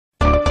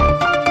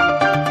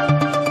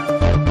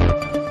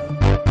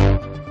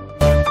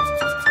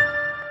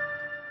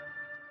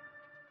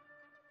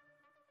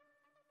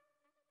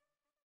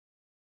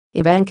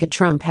Ivanka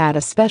Trump had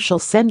a special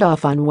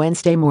send-off on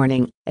Wednesday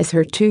morning as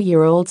her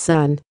 2-year-old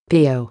son,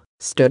 Theo,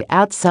 stood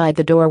outside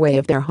the doorway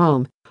of their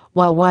home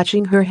while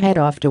watching her head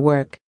off to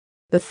work.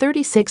 The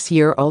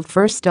 36-year-old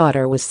first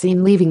daughter was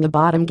seen leaving the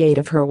bottom gate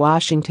of her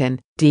Washington,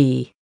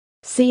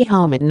 D.C.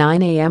 home at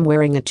 9 a.m.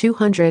 wearing a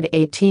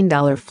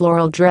 $218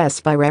 floral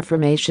dress by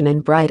Reformation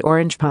and bright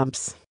orange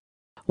pumps.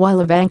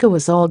 While Ivanka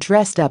was all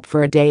dressed up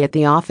for a day at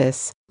the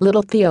office,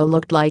 little Theo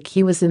looked like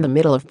he was in the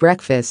middle of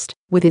breakfast,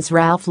 with his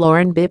Ralph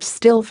Lauren bib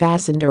still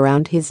fastened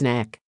around his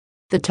neck.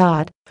 The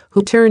tot,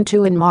 who turned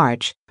 2 in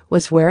March,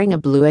 was wearing a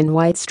blue and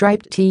white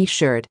striped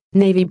t-shirt,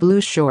 navy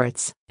blue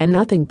shorts, and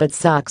nothing but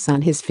socks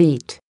on his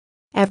feet.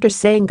 After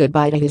saying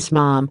goodbye to his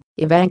mom,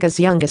 Ivanka's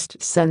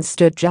youngest son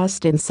stood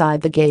just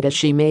inside the gate as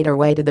she made her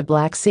way to the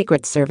black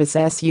Secret Service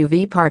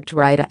SUV parked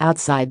right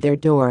outside their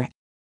door.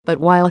 But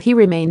while he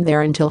remained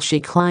there until she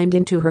climbed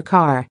into her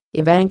car,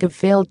 Ivanka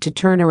failed to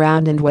turn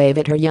around and wave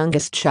at her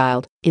youngest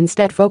child,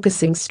 instead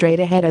focusing straight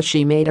ahead as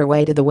she made her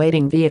way to the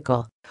waiting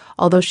vehicle,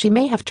 although she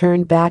may have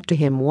turned back to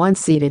him once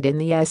seated in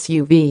the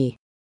SUV.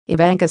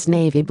 Ivanka's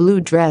navy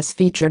blue dress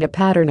featured a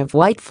pattern of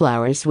white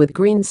flowers with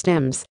green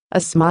stems,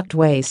 a smocked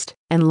waist,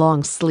 and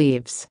long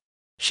sleeves.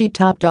 She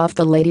topped off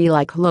the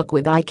ladylike look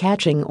with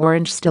eye-catching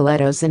orange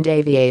stilettos and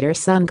aviator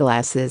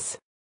sunglasses.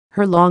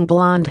 Her long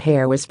blonde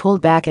hair was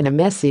pulled back in a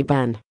messy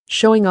bun,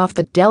 showing off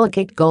the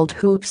delicate gold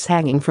hoops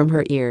hanging from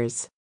her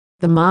ears.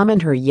 The mom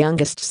and her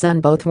youngest son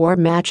both wore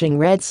matching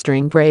red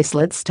string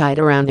bracelets tied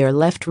around their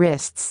left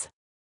wrists.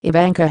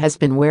 Ivanka has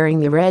been wearing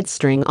the red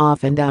string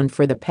off and on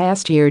for the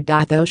past year.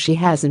 Though she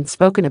hasn't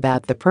spoken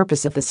about the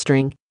purpose of the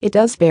string, it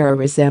does bear a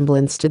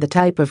resemblance to the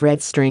type of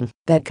red string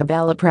that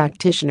Kabbalah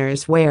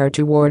practitioners wear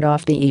to ward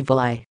off the evil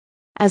eye.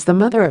 As the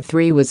mother of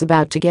 3 was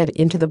about to get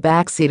into the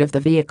backseat of the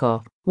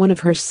vehicle, one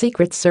of her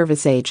Secret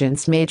Service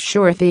agents made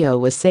sure Theo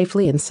was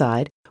safely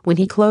inside when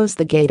he closed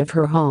the gate of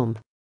her home.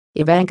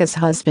 Ivanka's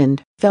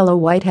husband, fellow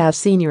White House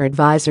senior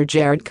advisor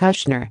Jared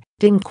Kushner,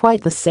 didn't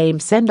quite the same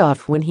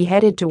send-off when he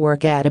headed to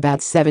work at about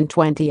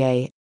 7:20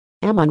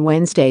 a.m. on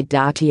Wednesday. The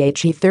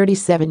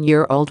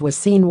 37-year-old was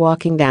seen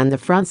walking down the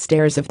front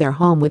stairs of their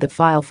home with a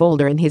file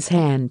folder in his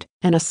hand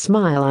and a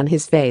smile on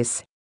his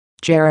face.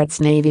 Jared's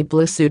navy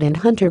blue suit and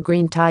hunter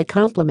green tie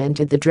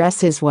complemented the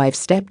dress his wife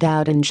stepped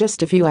out in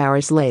just a few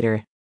hours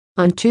later.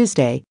 On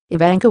Tuesday,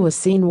 Ivanka was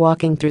seen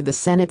walking through the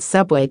Senate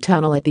subway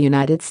tunnel at the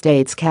United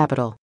States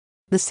Capitol.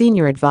 The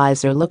senior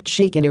advisor looked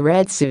chic in a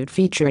red suit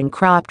featuring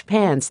cropped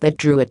pants that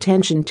drew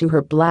attention to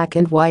her black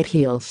and white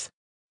heels.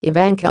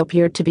 Ivanka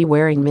appeared to be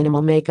wearing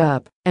minimal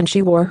makeup, and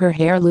she wore her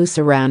hair loose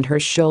around her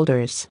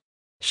shoulders.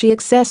 She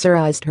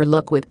accessorized her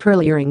look with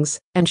pearl earrings,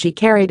 and she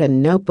carried a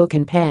notebook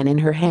and pen in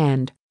her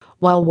hand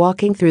while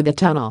walking through the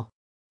tunnel.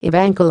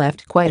 Ivanka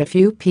left quite a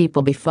few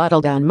people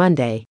befuddled on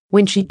Monday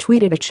when she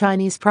tweeted a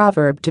Chinese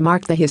proverb to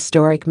mark the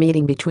historic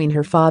meeting between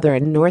her father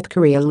and North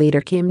Korea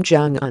leader Kim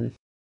Jong-un.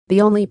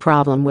 The only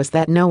problem was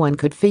that no one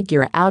could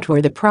figure out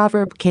where the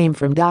proverb came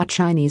from.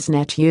 Chinese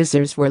net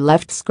users were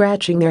left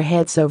scratching their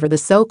heads over the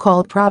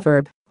so-called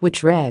proverb,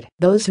 which read,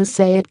 "Those who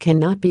say it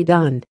cannot be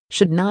done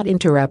should not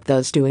interrupt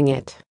those doing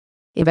it."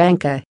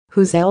 Ivanka,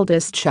 whose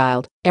eldest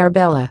child,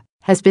 Arabella,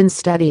 has been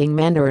studying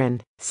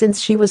Mandarin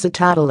since she was a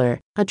toddler,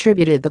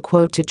 attributed the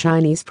quote to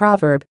Chinese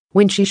proverb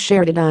when she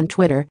shared it on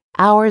Twitter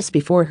hours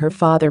before her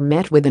father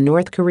met with the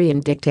North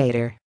Korean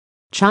dictator.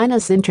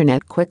 China's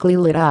internet quickly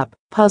lit up,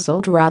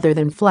 puzzled rather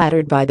than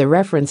flattered by the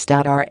reference.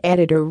 Our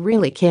editor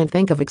really can't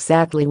think of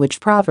exactly which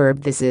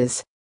proverb this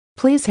is.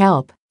 Please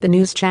help, the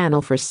news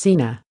channel for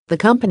Sina, the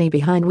company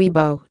behind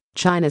Weibo,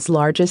 China's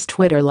largest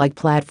Twitter-like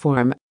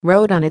platform,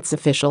 wrote on its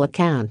official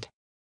account.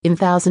 In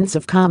thousands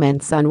of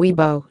comments on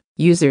Weibo,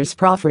 users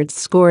proffered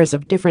scores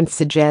of different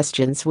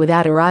suggestions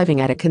without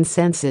arriving at a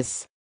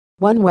consensus.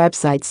 One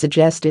website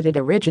suggested it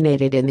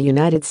originated in the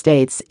United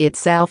States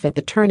itself at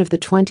the turn of the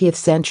 20th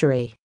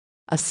century.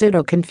 A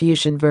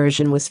pseudo-Confucian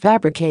version was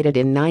fabricated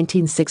in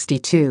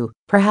 1962,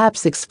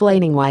 perhaps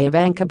explaining why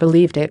Ivanka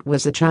believed it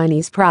was a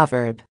Chinese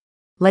proverb.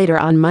 Later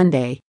on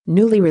Monday,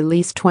 newly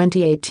released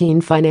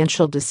 2018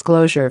 financial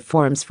disclosure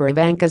forms for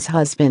Ivanka's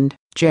husband,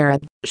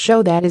 Jared,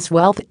 show that his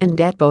wealth and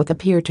debt both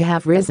appear to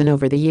have risen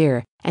over the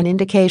year, an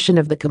indication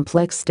of the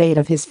complex state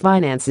of his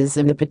finances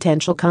and the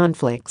potential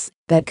conflicts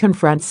that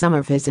confront some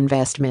of his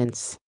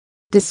investments.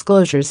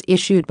 Disclosures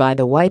issued by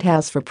the White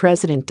House for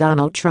President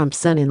Donald Trump's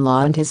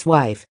son-in-law and his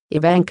wife,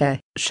 Ivanka,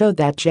 showed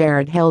that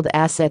Jared held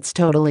assets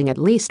totaling at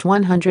least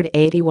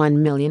 $181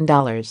 million.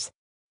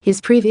 His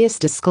previous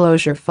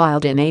disclosure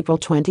filed in April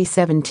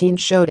 2017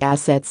 showed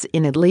assets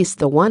in at least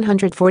the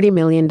 $140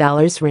 million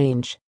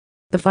range.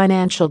 The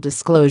financial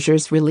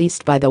disclosures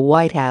released by the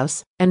White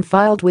House and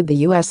filed with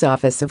the U.S.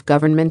 Office of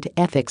Government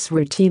Ethics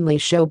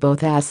routinely show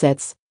both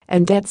assets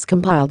and debts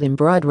compiled in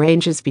broad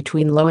ranges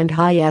between low and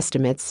high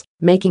estimates,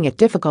 making it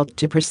difficult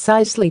to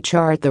precisely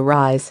chart the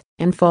rise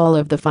and fall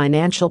of the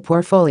financial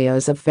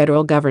portfolios of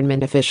federal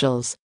government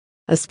officials.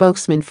 A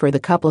spokesman for the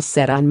couple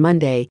said on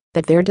Monday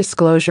that their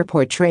disclosure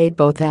portrayed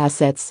both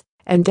assets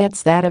and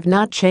debts that have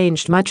not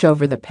changed much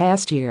over the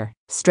past year,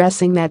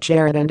 stressing that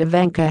Jared and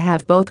Ivanka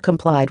have both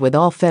complied with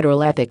all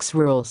federal ethics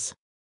rules.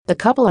 The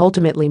couple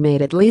ultimately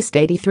made at least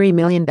 $83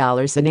 million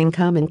in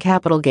income and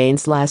capital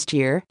gains last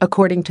year,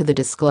 according to the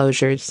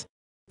disclosures.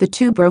 The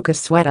two broke a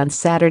sweat on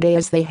Saturday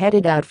as they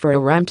headed out for a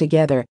run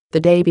together, the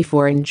day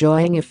before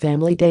enjoying a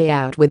family day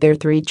out with their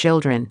 3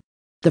 children.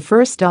 The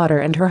first daughter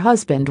and her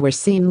husband were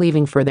seen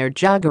leaving for their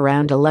jog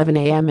around 11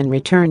 a.m. and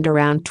returned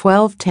around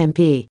 12:10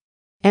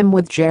 p.m.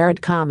 with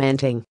Jared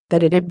commenting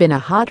that it had been a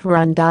hot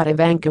run.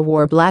 Ivanka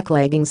wore black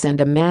leggings and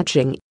a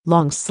matching,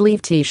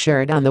 long-sleeve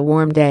t-shirt on the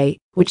warm day,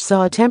 which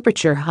saw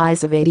temperature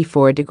highs of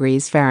 84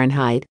 degrees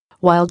Fahrenheit,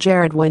 while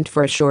Jared went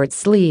for a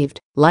short-sleeved,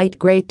 light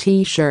gray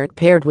t-shirt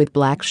paired with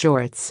black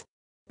shorts.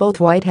 Both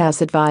White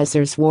House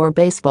advisors wore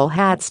baseball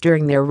hats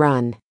during their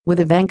run, with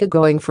Ivanka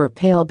going for a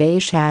pale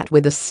beige hat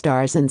with the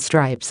stars and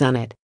stripes on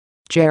it.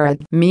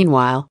 Jared,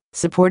 meanwhile,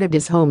 supported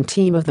his home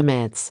team of the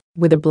Mets,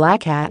 with a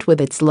black hat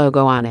with its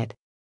logo on it.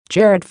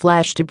 Jared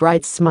flashed a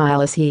bright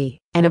smile as he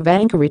and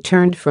Ivanka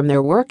returned from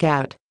their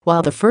workout,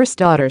 while the first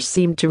daughter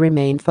seemed to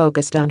remain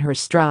focused on her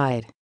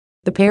stride.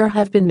 The pair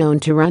have been known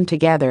to run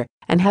together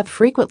and have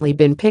frequently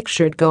been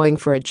pictured going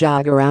for a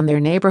jog around their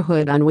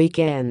neighborhood on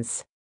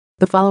weekends.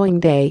 The following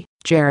day,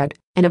 Jared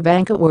and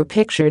Ivanka were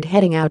pictured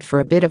heading out for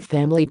a bit of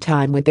family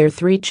time with their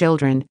 3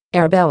 children,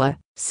 Arabella,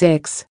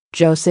 6,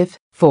 Joseph,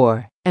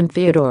 4, and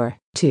Theodore,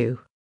 2.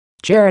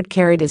 Jared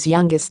carried his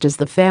youngest as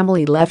the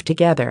family left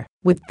together,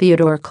 with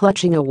Theodore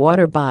clutching a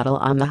water bottle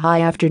on the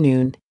high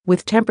afternoon,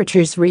 with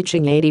temperatures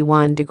reaching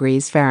 81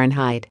 degrees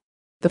Fahrenheit.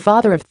 The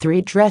father of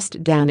 3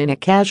 dressed down in a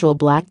casual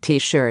black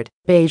t-shirt,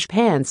 beige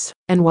pants,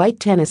 and white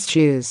tennis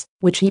shoes,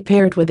 which he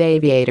paired with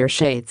aviator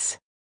shades.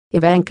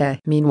 Ivanka,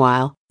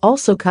 meanwhile,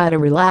 also caught a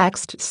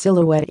relaxed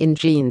silhouette in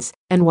jeans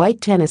and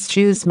white tennis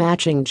shoes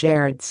matching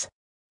Jared's.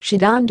 She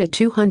donned a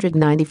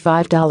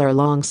 $295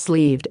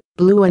 long-sleeved,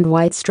 blue and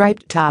white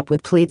striped top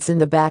with pleats in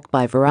the back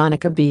by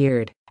Veronica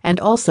Beard, and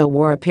also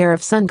wore a pair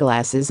of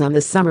sunglasses on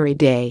the summery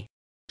day.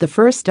 The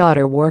first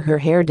daughter wore her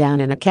hair down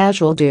in a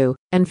casual do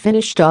and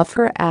finished off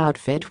her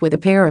outfit with a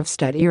pair of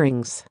stud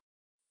earrings.